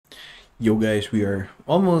Yo guys, we are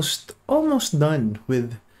almost done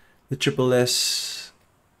with the tripleS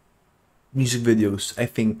music videos, I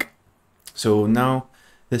think. So now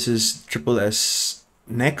this is tripleS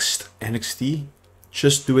next NXT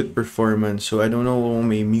Just Do It performance. So I don't know kung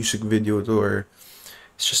may music video to or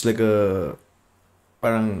it's just like a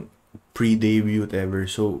parang pre-debut whatever.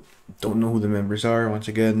 So don't know who the members are once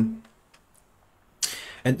again.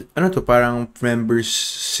 And ano to, parang members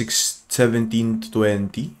 17 to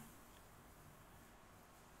 20.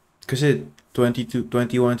 Kasi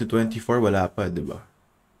 21 to 24 wala pa, diba?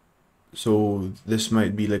 So this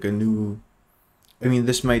might be like a new, I mean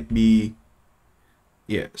this might be,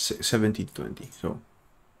 yeah, 17 to 20. So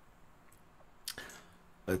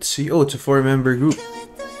let's see. Oh, it's a 4-member group,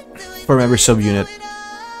 4-member subunit.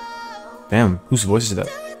 Damn, whose voice is that?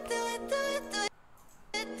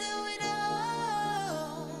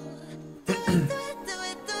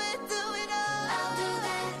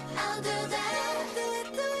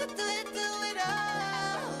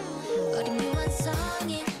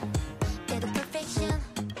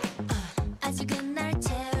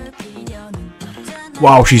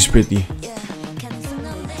 Wow, she's pretty.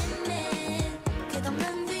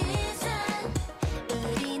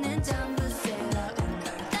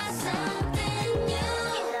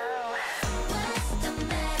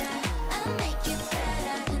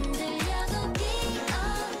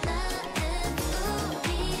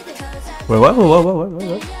 Wait, what?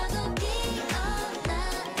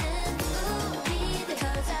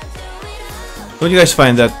 Don't you guys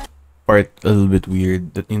find that part a little bit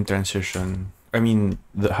weird? That in transition, I mean,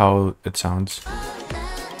 how it sounds.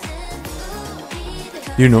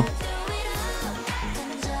 You know.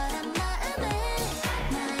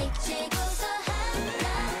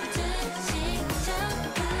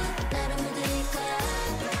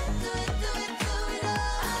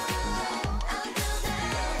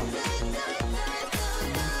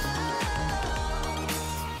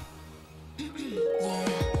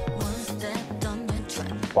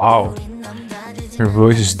 Wow, her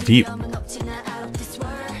voice is deep.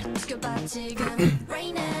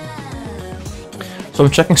 So I'm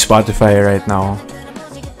checking Spotify right now.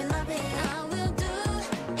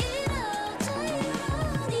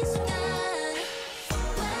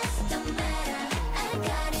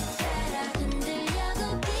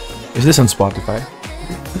 Is this on Spotify?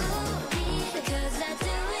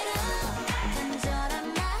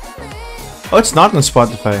 Oh, it's not on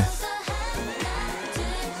Spotify.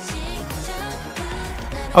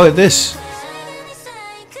 Oh, it is.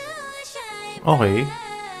 Okay.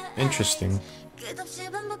 Interesting.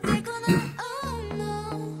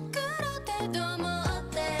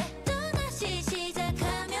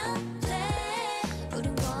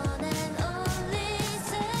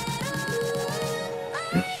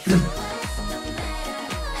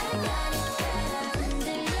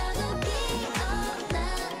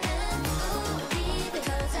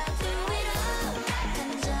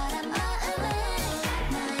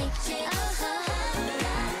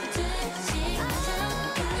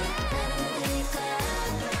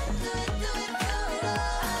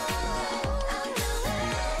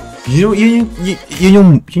 You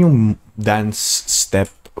know, yung dance step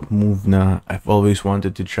move na I've always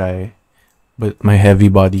wanted to try, but my heavy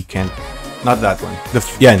body can't. Not that one.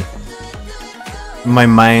 Yan. My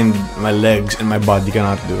mind, my legs, and my body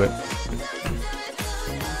cannot do it.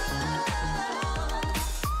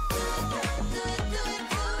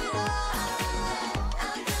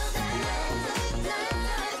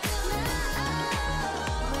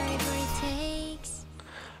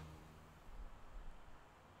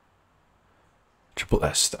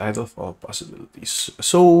 tripleS, the idol of all possibilities.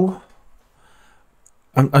 So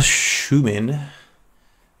I'm assuming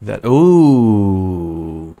that,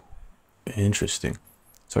 oh, interesting.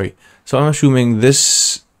 Sorry. So I'm assuming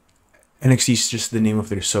this NXT is just the name of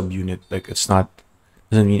their subunit. Like it's not,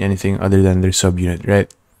 doesn't mean anything other than their subunit,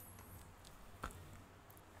 right?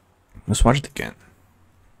 Let's watch it again.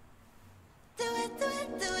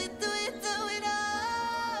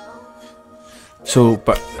 So,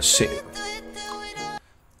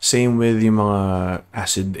 same with yung mga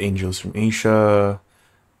Acid Angels from Asia,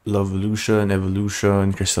 Lovevolution,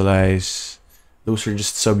 Evolution, Crystallize. Those are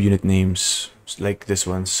just subunit names. Like this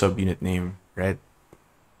one's subunit name, right?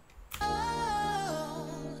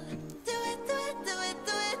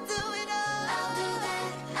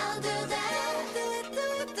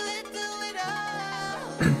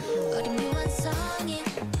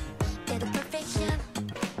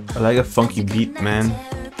 I like a funky beat, man.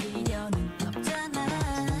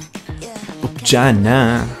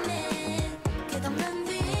 Upjana.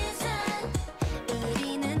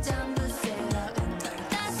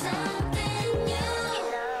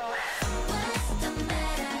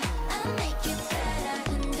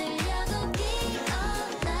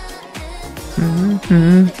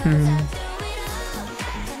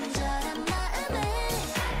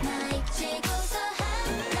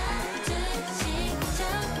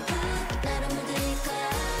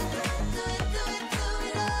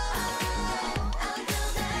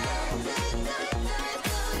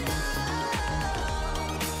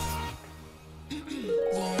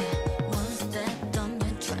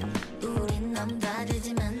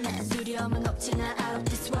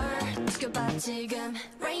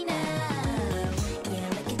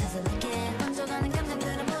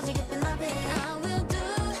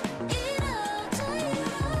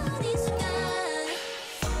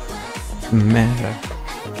 Meta.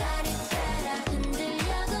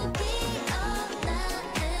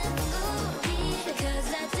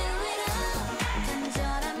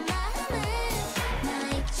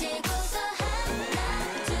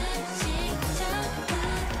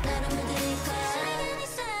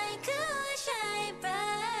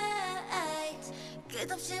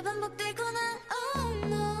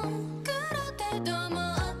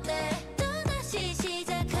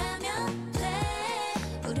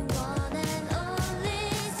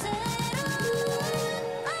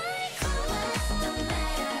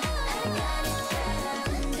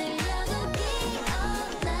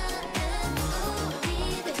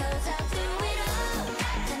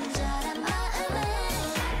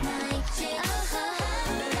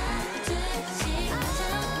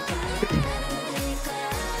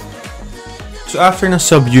 So after na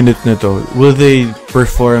subunit na to, will they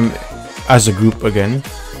perform as a group again?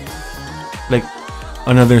 Like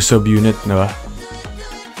another subunit, na ba?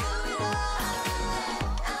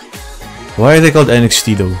 Why are they called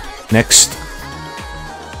NXT though? Next.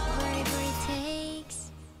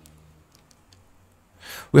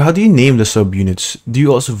 Wait, how do you name the subunits? Do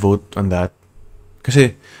you also vote on that?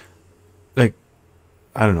 Kasi, like,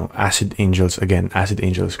 I don't know, Acid Angels again. Acid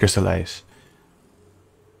Angels, Crystallize.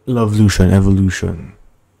 Lovelution, Evolution.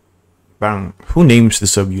 Parang, who names the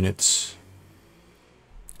subunits?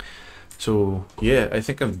 So, yeah, I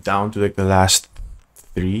think I'm down to like the last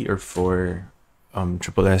 3 or 4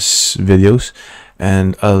 tripleS videos.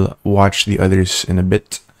 And I'll watch the others in a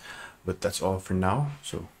bit. But that's all for now.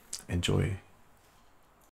 So, enjoy.